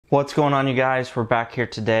What's going on, you guys? We're back here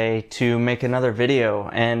today to make another video,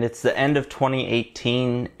 and it's the end of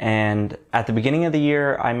 2018, and at the beginning of the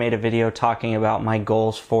year I made a video talking about my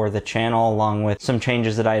goals for the channel along with some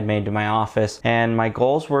changes that I had made to my office. And my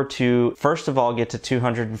goals were to first of all get to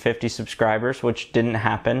 250 subscribers, which didn't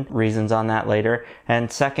happen, reasons on that later,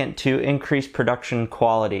 and second, to increase production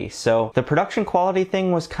quality. So the production quality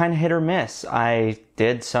thing was kind of hit or miss. I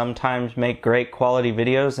did sometimes make great quality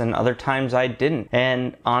videos and other times I didn't.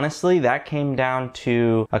 And honestly, that came down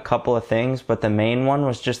to a couple of things, but the main one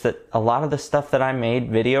was just that a lot of the stuff that I made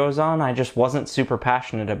videos on, I just wasn't super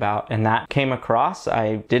passionate about, and that came across.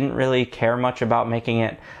 I didn't really care much about making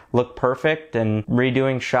it look perfect and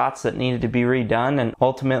redoing shots that needed to be redone, and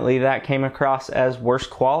ultimately that came across as worse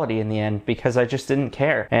quality in the end because I just didn't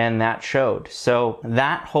care, and that showed. So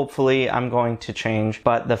that hopefully I'm going to change.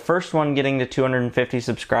 But the first one, getting to 250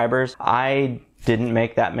 subscribers, I didn't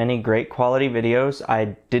make that many great quality videos.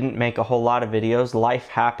 I didn't make a whole lot of videos. Life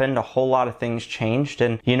happened, a whole lot of things changed,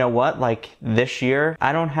 and you know what? Like this year,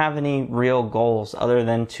 I don't have any real goals other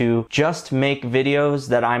than to just make videos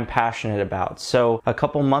that I'm passionate about. So a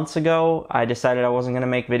couple months ago, I decided I wasn't gonna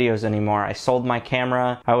make videos anymore. I sold my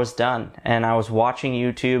camera, I was done, and I was watching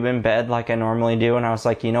YouTube in bed like I normally do, and I was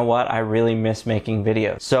like, you know what? I really miss making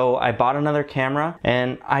videos. So I bought another camera,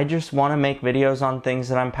 and I just wanna make videos on things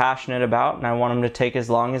that I'm passionate about, and I want them to take as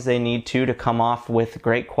long as they need to come off with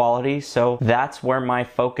great quality. So that's where my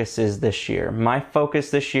focus is this year. My focus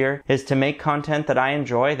this year is to make content that I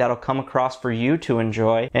enjoy, that'll come across for you to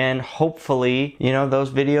enjoy, and hopefully, you know,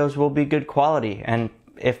 those videos will be good quality. And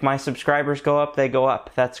if my subscribers go up, they go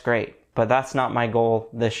up. That's great. But that's not my goal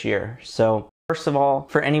this year. So first of all,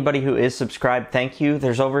 for anybody who is subscribed, thank you.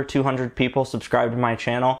 There's over 200 people subscribed to my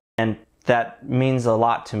channel, and that means a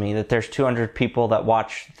lot to me that there's 200 people that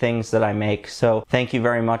watch things that I make. So thank you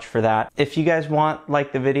very much for that. If you guys want,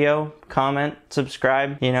 like the video, comment,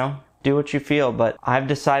 subscribe, you know, do what you feel. But I've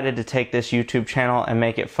decided to take this YouTube channel and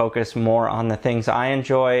make it focus more on the things I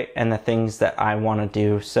enjoy and the things that I want to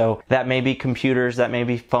do. So that may be computers, that may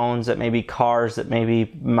be phones, that may be cars, that may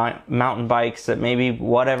be mountain bikes, that may be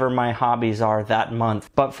whatever my hobbies are that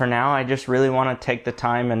month. But for now, I just really want to take the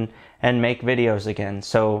time and make videos again.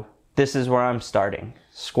 So this is where I'm starting.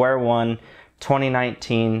 Square one,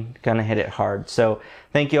 2019, gonna hit it hard. So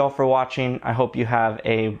thank you all for watching. I hope you have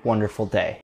a wonderful day.